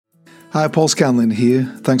Hi, Paul Scanlon here.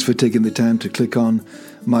 Thanks for taking the time to click on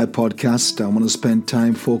my podcast. I want to spend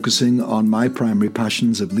time focusing on my primary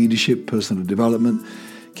passions of leadership, personal development,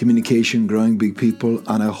 communication, growing big people,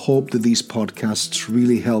 and I hope that these podcasts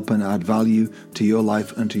really help and add value to your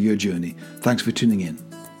life and to your journey. Thanks for tuning in.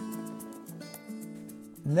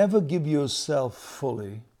 Never give yourself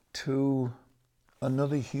fully to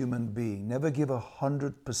another human being. Never give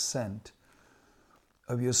 100%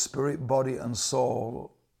 of your spirit, body, and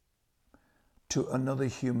soul to another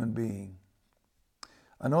human being.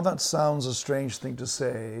 I know that sounds a strange thing to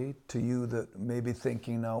say to you that may be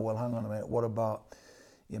thinking now, well, hang on a minute, what about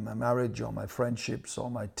in my marriage or my friendships or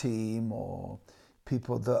my team or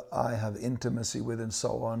people that I have intimacy with and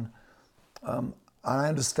so on? I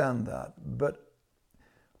understand that, but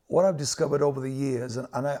what I've discovered over the years, and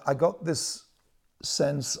I got this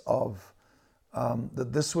sense of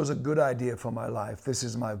that this was a good idea for my life. This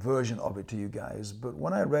is my version of it to you guys. But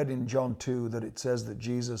when I read in John 2 that it says that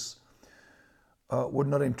Jesus would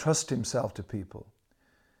not entrust himself to people.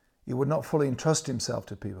 He would not fully entrust himself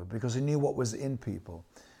to people because he knew what was in people.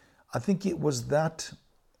 I think it was that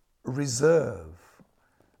reserve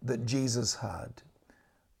that Jesus had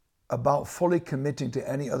about fully committing to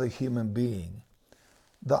any other human being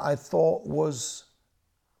that I thought was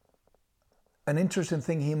an interesting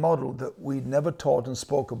thing he modeled that we'd never taught and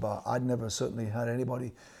spoke about. I'd never certainly had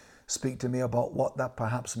anybody speak to me about what that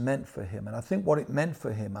perhaps meant for him. And I think what it meant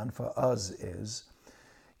for him and for us is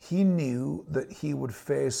he knew that he would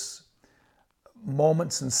face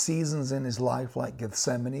moments and seasons in his life like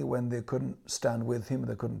Gethsemane when they couldn't stand with him,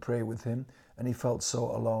 they couldn't pray with him, and he felt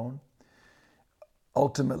so alone.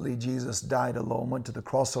 Ultimately, Jesus died alone, went to the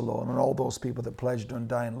cross alone, and all those people that pledged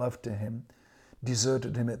undying love to him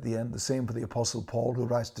deserted him at the end. The same for the Apostle Paul, who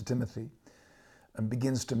writes to Timothy and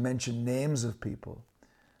begins to mention names of people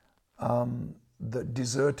that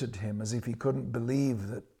deserted him as if he couldn't believe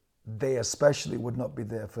that they especially would not be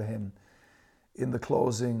there for him in the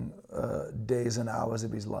closing days and hours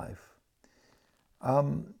of his life.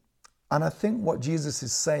 And I think what Jesus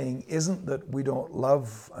is saying isn't that we don't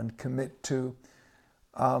love and commit to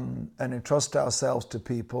and entrust ourselves to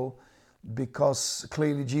people, because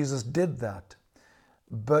clearly Jesus did that.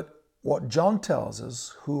 But what John tells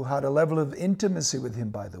us, who had a level of intimacy with him,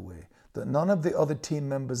 by the way, that none of the other team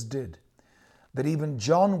members did, that even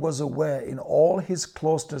John was aware in all his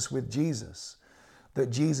closeness with Jesus, that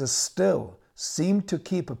Jesus still seemed to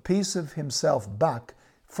keep a piece of himself back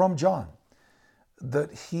from John,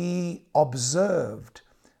 that he observed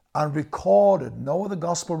and recorded. No other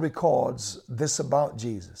gospel records this about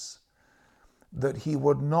Jesus, that he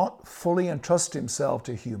would not fully entrust himself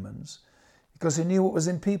to humans because he knew what was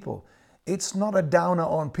in people. It's not a downer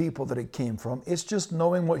on people that it came from. It's just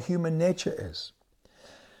knowing what human nature is.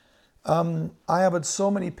 I have had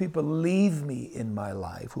so many people leave me in my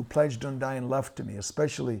life who pledged undying love to me,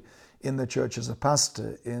 especially in the church as a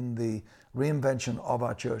pastor, in the reinvention of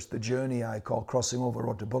our church, the journey I call Crossing Over. I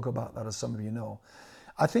wrote a book about that, as some of you know.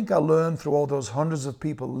 I think I learned through all those hundreds of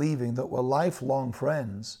people leaving that were lifelong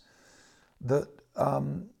friends that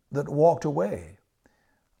walked away.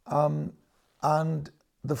 And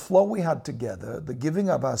the flow we had together, the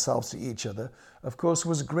giving of ourselves to each other, of course,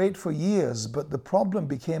 was great for years. But the problem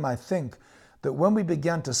became, I think, that when we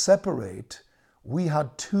began to separate, we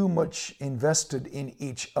had too much invested in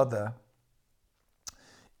each other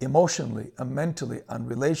emotionally and mentally and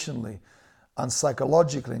relationally and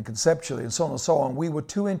psychologically and conceptually and so on and so on. We were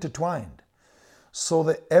too intertwined, so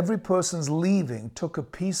that every person's leaving took a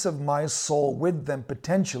piece of my soul with them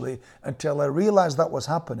potentially, until I realized that was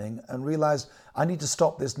happening and realized I need to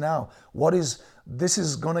stop this now. This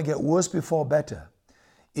is going to get worse before better.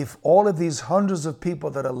 If all of these hundreds of people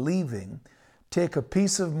that are leaving take a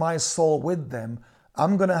piece of my soul with them,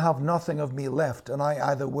 I'm going to have nothing of me left, and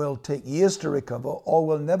I either will take years to recover or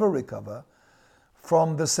will never recover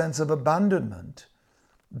from the sense of abandonment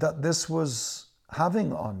that this was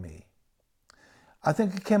having on me. I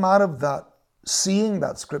think it came out of that, seeing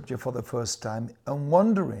that scripture for the first time and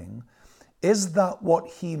wondering, is that what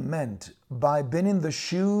he meant by being in the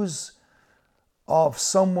shoes of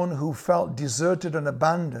someone who felt deserted and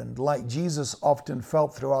abandoned, like Jesus often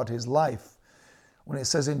felt throughout his life? When it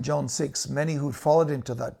says in John 6, many who followed him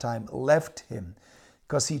to that time left him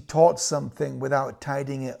because he taught something without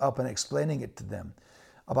tidying it up and explaining it to them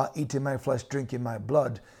about eating my flesh, drinking my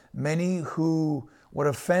blood. Many who were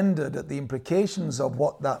offended at the implications of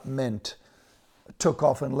what that meant took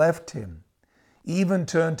off and left him. Even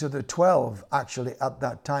turned to the 12 actually at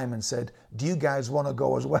that time and said, do you guys want to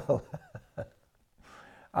go as well?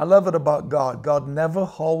 I love it about God. God never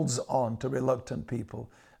holds on to reluctant people,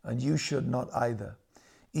 and you should not either.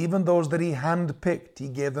 Even those that he handpicked, he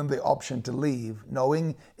gave them the option to leave,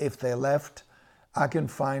 knowing if they left, I can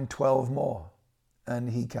find 12 more. And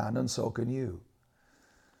he can, and so can you.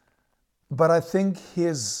 But I think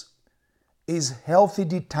his healthy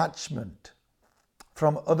detachment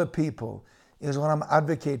from other people is what I'm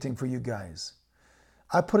advocating for you guys.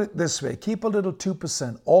 I put it this way, keep a little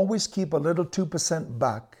 2%. Always keep a little 2%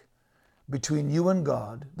 back between you and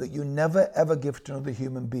God that you never ever give to another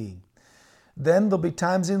human being. Then there'll be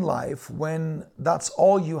times in life when that's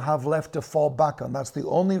all you have left to fall back on. That's the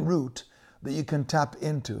only route that you can tap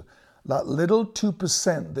into. That little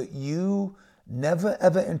 2% that you never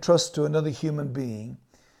ever entrust to another human being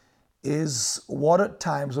is what at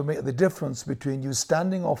times will make the difference between you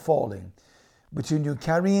standing or falling, between you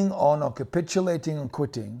carrying on or capitulating and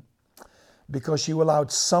quitting, because you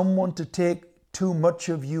allowed someone to take too much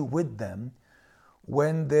of you with them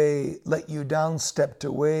when they let you down, stepped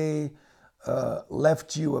away,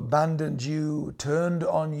 left you, abandoned you, turned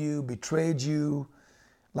on you, betrayed you,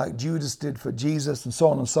 like Judas did for Jesus, and so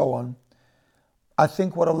on and so on. I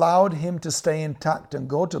think what allowed him to stay intact and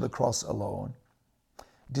go to the cross alone,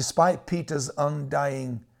 despite Peter's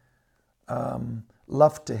undying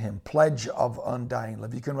love to him, pledge of undying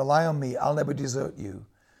love. You can rely on me, I'll never desert you.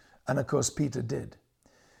 And of course, Peter did.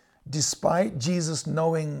 Despite Jesus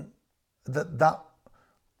knowing that that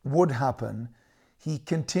would happen, he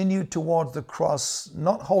continued towards the cross,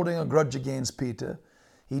 not holding a grudge against Peter.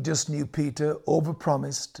 He just knew Peter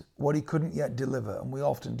overpromised what he couldn't yet deliver, and we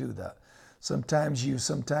often do that. Sometimes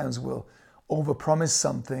will overpromise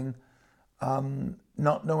something,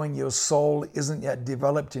 not knowing your soul isn't yet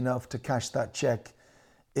developed enough to cash that check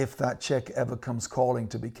if that check ever comes calling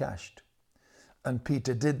to be cashed. And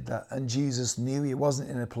Peter did that, and Jesus knew he wasn't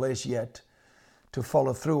in a place yet to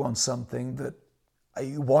follow through on something that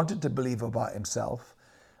he wanted to believe about himself,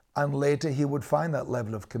 and later he would find that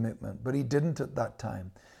level of commitment, but he didn't at that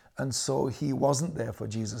time. And so he wasn't there for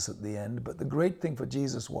Jesus at the end. But the great thing for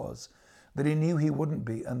Jesus was that he knew he wouldn't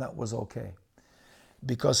be, and that was okay,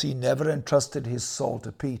 because he never entrusted his soul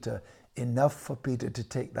to Peter enough for Peter to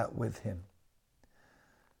take that with him.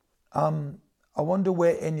 I wonder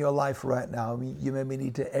where in your life right now you maybe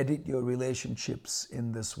need to edit your relationships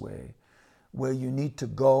in this way, where you need to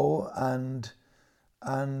go and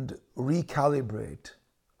recalibrate,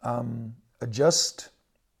 adjust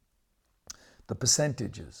the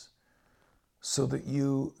percentages so that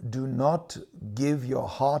you do not give your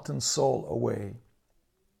heart and soul away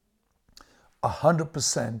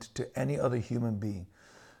 100% to any other human being,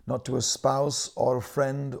 not to a spouse or a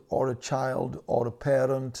friend or a child or a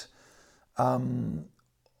parent,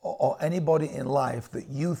 or anybody in life that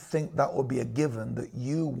you think that would be a given, that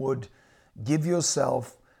you would give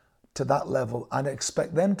yourself to that level and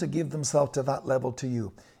expect them to give themselves to that level to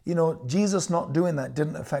you. You know, Jesus not doing that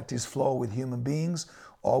didn't affect his flow with human beings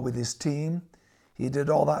or with his team. He did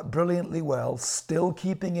all that brilliantly well, still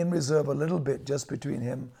keeping in reserve a little bit just between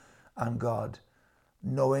him and God,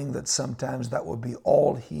 knowing that sometimes that would be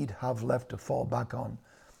all he'd have left to fall back on,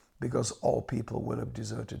 because all people will have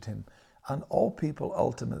deserted him. And all people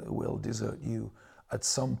ultimately will desert you at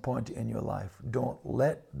some point in your life. Don't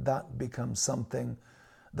let that become something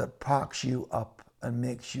that parks you up and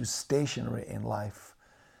makes you stationary in life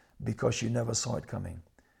because you never saw it coming.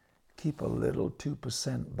 Keep a little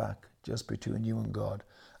 2% back just between you and God,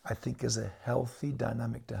 I think is a healthy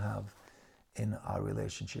dynamic to have in our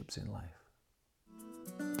relationships in life.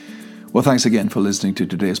 Well, thanks again for listening to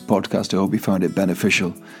today's podcast. I hope you found it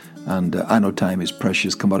beneficial. And I know time is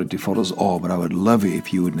precious commodity for us all, but I would love it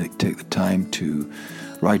if you would take the time to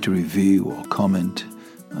write a review or comment,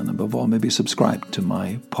 and above all, maybe subscribe to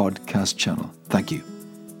my podcast channel. Thank you.